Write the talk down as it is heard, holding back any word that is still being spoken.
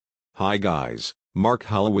Hi guys, Mark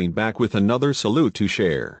Halloween back with another salute to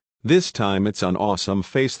share. This time it's on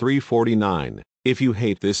AmazingFace349. If you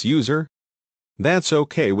hate this user, that's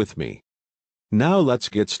okay with me. Now let's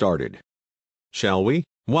get started. Shall we?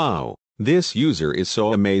 Wow, this user is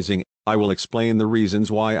so amazing. I will explain the reasons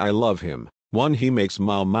why I love him. 1. He makes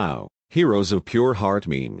Mau heroes of pure heart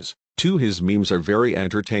memes. 2. His memes are very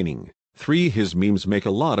entertaining. 3. His memes make a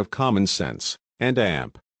lot of common sense. And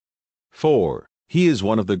Ep4. He is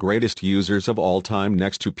one of the greatest users of all time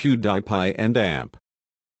next to PewDiePie and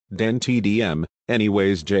Ep4.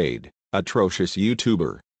 Anyways, Jade, atrocious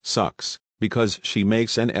YouTuber, sucks, because she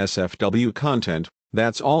makes NSFW content.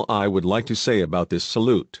 That's all I would like to say about this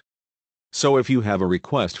salute. So if you have a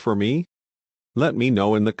request for me, let me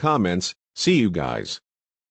know in the comments. See you guys.